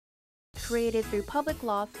created through Public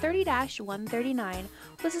Law 30-139,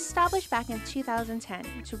 was established back in 2010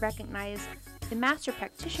 to recognize the master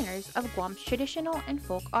practitioners of Guam's traditional and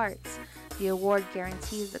folk arts. The award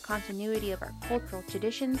guarantees the continuity of our cultural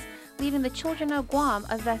traditions, leaving the children of Guam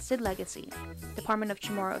a vested legacy. Department of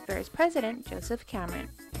Chamorro Affairs President Joseph Cameron.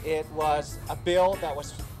 It was a bill that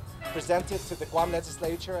was presented to the Guam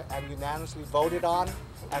legislature and unanimously voted on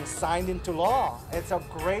and signed into law. It's a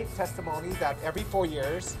great testimony that every 4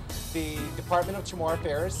 years, the Department of Chamorro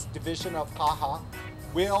Affairs, Division of CAHA,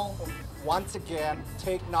 will once again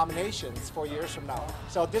take nominations 4 years from now.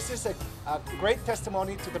 So this is a great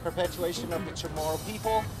testimony to the perpetuation of the Chamorro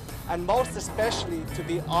people, and most especially to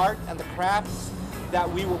the art and the crafts that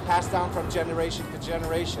we will pass down from generation to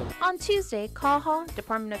generation. On Tuesday, CAHA,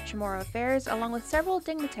 Department of Chamorro Affairs, along with several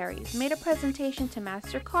dignitaries, made a presentation to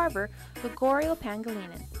Master Carver Gregorio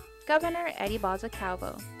Pangelinan, Governor Eddie Baza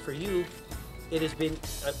Calvo. For you, it has been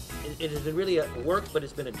really a work, but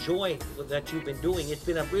it's been a joy that you've been doing. It's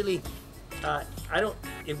been a really,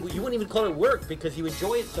 you wouldn't even call it work because you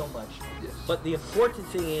enjoy it so much. Yes. But the important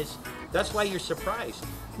thing is, that's why you're surprised,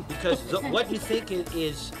 because what you think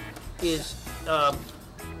is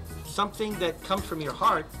something that comes from your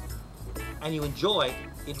heart and you enjoy.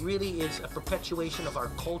 It really is a perpetuation of our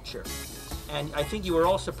culture. And I think you were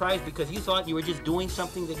all surprised because you thought you were just doing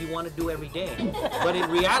something that you want to do every day. But in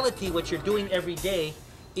reality, what you're doing every day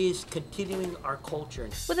is continuing our culture.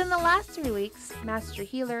 Within the last 3 weeks, Master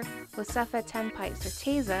Healer Josefa Tenpai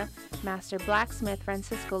Certeza, Master Blacksmith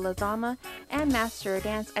Francisco Lazama, and Master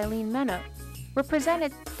Dance Eileen Meno were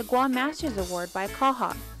presented the Guam Masters Award by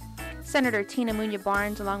CAHA. Senator Tina Muñoz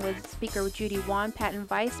Barnes, along with Speaker Judy Wonpat and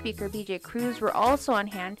Vice Speaker BJ Cruz, were also on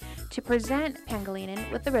hand to present Pangelinan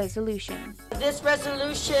with the resolution. This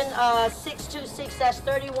resolution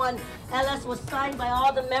 626-31 LS was signed by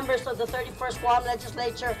all the members of the 31st Guam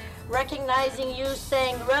Legislature, recognizing you,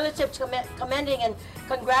 saying relative to commending and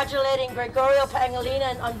congratulating Gregorio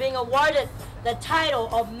Pangelinan on being awarded the title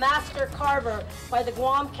of Master Carver by the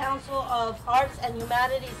Guam Council of Arts and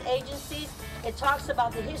Humanities Agencies. It talks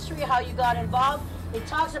about the history, how you got involved. It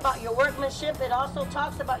talks about your workmanship. It also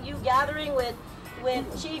talks about you gathering with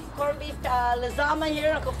Chief Corned Beef Lazama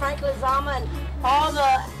here, Uncle Frank Lazama, and all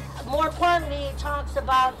the, more importantly, it talks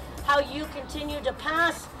about how you continue to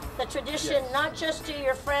pass the tradition, yes, not just to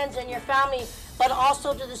your friends and your family, but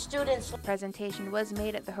also to the students. The presentation was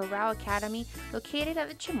made at the Horao Academy, located at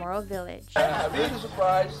the Chamorro Village. I'm really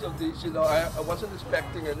surprised of this, I wasn't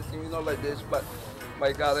expecting anything, like this, but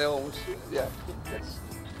my God, I always,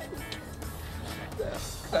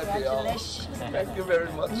 Congratulations. Thank you very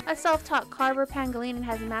much. A self-taught carver, Pangelinan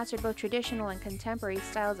has mastered both traditional and contemporary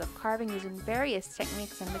styles of carving using various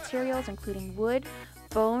techniques and materials, including wood,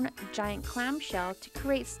 bone, giant clamshell, to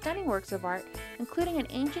create stunning works of art, including an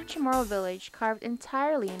ancient Chamorro village carved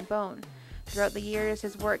entirely in bone. Throughout the years,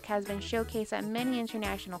 his work has been showcased at many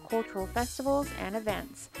international cultural festivals and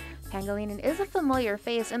events. Pangelinan is a familiar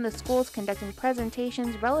face in the schools, conducting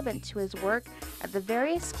presentations relevant to his work at the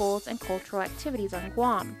various schools and cultural activities on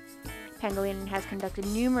Guam. Pangelinan has conducted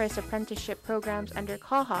numerous apprenticeship programs under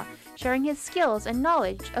CAHA, sharing his skills and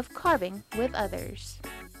knowledge of carving with others.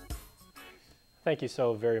 Thank you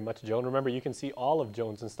so very much, Joan. Remember, you can see all of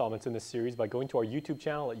Joan's installments in this series by going to our YouTube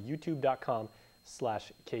channel at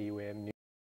youtube.com/KUAM News.